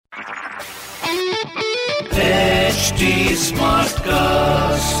HD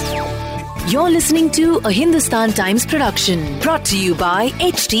Smartcast. You're listening to a Hindustan Times production brought to you by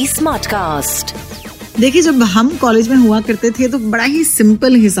HD Smartcast. देखिए, जब हम college में हुआ करते थे तो बड़ा ही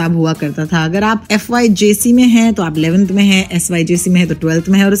सिंपल हिसाब हुआ करता था. अगर आप FYJC में हैं तो आप 11th में हैं, SYJC में है तो 12th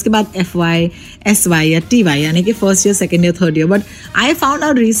में है, और उसके बाद FY, SY या TY यानी कि first year, second year, third year. But I found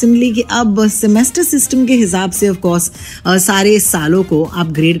out recently कि अब सेमेस्टर सिस्टम के हिसाब से ऑफ कोर्स सारे सालों को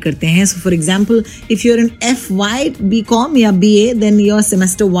आप ग्रेड करते हैं. So for example, if you are in FY BCom या BA, then your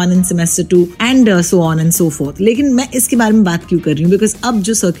semester 1 end semester 2 and so on and so fourth. लेकिन मैं इसके बारे में बात क्यों कर रही हूँ? बिकॉज अब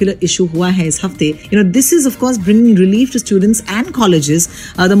जो सर्कुलर इशू हुआ है इस हफ्ते, this is of course bringing relief to students and colleges.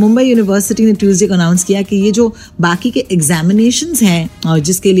 The Mumbai University ने Tuesday को अनाउंस किया कि ये जो बाकी के एग्जामिनेशंस हैं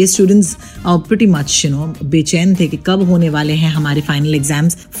जिसके लिए स्टूडेंट्स pretty much बेचैन थे कि कब होने वाले हैं हमारे final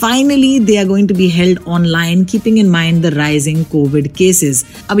exams, finally they are going to be held online keeping in mind the rising COVID cases.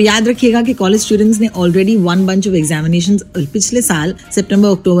 अब याद रखिएगा कि कॉलेज स्टूडेंट्स ने already one bunch of examinations पिछले साल सितंबर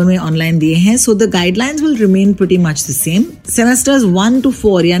अक्टूबर में ऑनलाइन दिए हैं. So the guidelines will remain pretty much the same. Semesters 1 to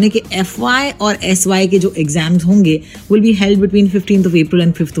 4 यानी कि FY और SY के जो एग्जाम्स होंगे will be held between 15th of April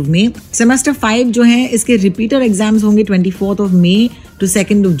and 5th of May. Semester 5 जो है इसके रिपीटर एग्जाम्स होंगे 24th of May to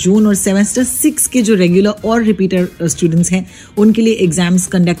 2nd of June. और सेमेस्टर 6 के जो रेगुलर और रिपीटर स्टूडेंट्स हैं उनके लिए एग्जाम्स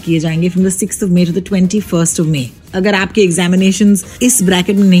कंडक्ट किए जाएंगे from the 6th of May to the 21st of May. अगर आपके एग्जामिनेशंस इस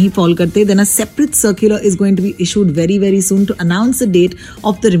ब्रैकेट में नहीं फॉल करते, then a separate circular is going to be issued very very soon to announce the date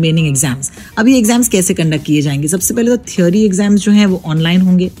of the remaining exams. अब ये exams कैसे conduct किए जाएंगे? सबसे पहले तो थियोरी एग्जाम्स जो हैं वो ऑनलाइन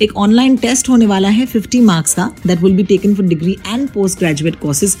होंगे. एक ऑनलाइन टेस्ट होने वाला है 50 मार्क्स का, that will be taken for degree and post graduate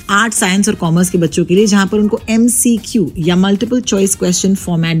courses, art, science और कॉमर्स के बच्चों के लिए, जहां पर उनको MCQ या मल्टीपल चॉइस क्वेश्चन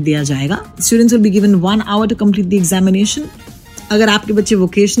फॉर्मेट दिया जाएगा. Students will be given 1 hour to complete the examination. अगर आपके बच्चे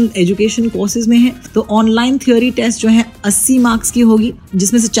वोकेशनल एजुकेशन कोर्सेज में हैं तो ऑनलाइन थ्योरी टेस्ट जो है 80 मार्क्स की होगी,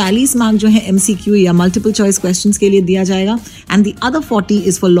 जिसमें से 40 मार्क्स जो है MCQ या मल्टीपल चॉइस क्वेश्चंस के लिए दिया जाएगा, and the other 40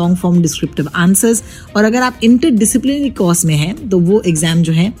 is for long form descriptive answers. और अगर आप इंटर डिसिप्लिनरी कोर्स में हैं तो वो एग्जाम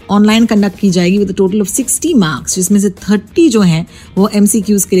जो है ऑनलाइन कंडक्ट की जाएगी विद टोटल ऑफ 60 मार्क्स, जिसमें से 30 जो है वो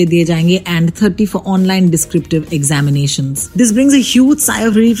MCQs के लिए दिए जाएंगे and 30 for online descriptive examinations. This brings a huge sigh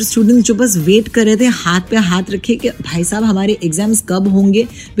of relief to students जो बस वेट कर रहे थे, हाथ पे हाथ रखे कि भाई साहब हमारे कब होंगे.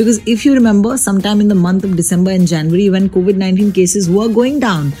 Because if you remember sometime in the month of December and January when COVID-19 cases were going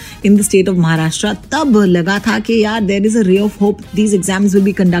down in the state of Maharashtra, तब लगा था कि यार there is a ray of hope, these exams will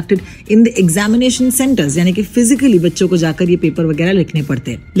be conducted in the examination centers, यानी कि physically बच्चों को जाकर ये पेपर वगैरह लिखने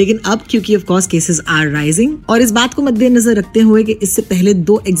पड़ते. लेकिन अब क्योंकि of course cases are rising और इस बात को मद्देनजर रखते हुए कि इससे पहले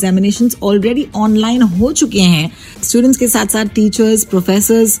 2 examinations ऑलरेडी ऑनलाइन हो चुके हैं, स्टूडेंट्स के साथ साथ teachers,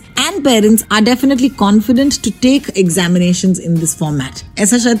 professors and parents are definitely confident to take examinations in this format.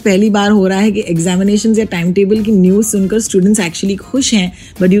 ऐसा शायद पहली बार हो रहा है कि एग्जामिनेशंस या टाइम टेबल की न्यूज सुनकर स्टूडेंट्स एक्चुअली खुश हैं,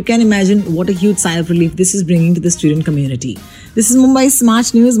 but you can imagine what a huge sigh of relief this is bringing to the student community. This is Mumbai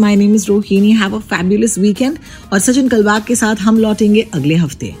smart news. My name is Rohini. Have a fabulous weekend. और सचिन कलबाग के साथ हम लौटेंगे अगले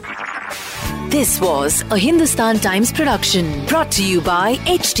हफ्ते. This was a Hindustan Times production brought to you by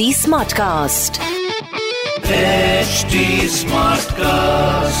HD Smartcast. HD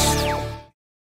Smartcast.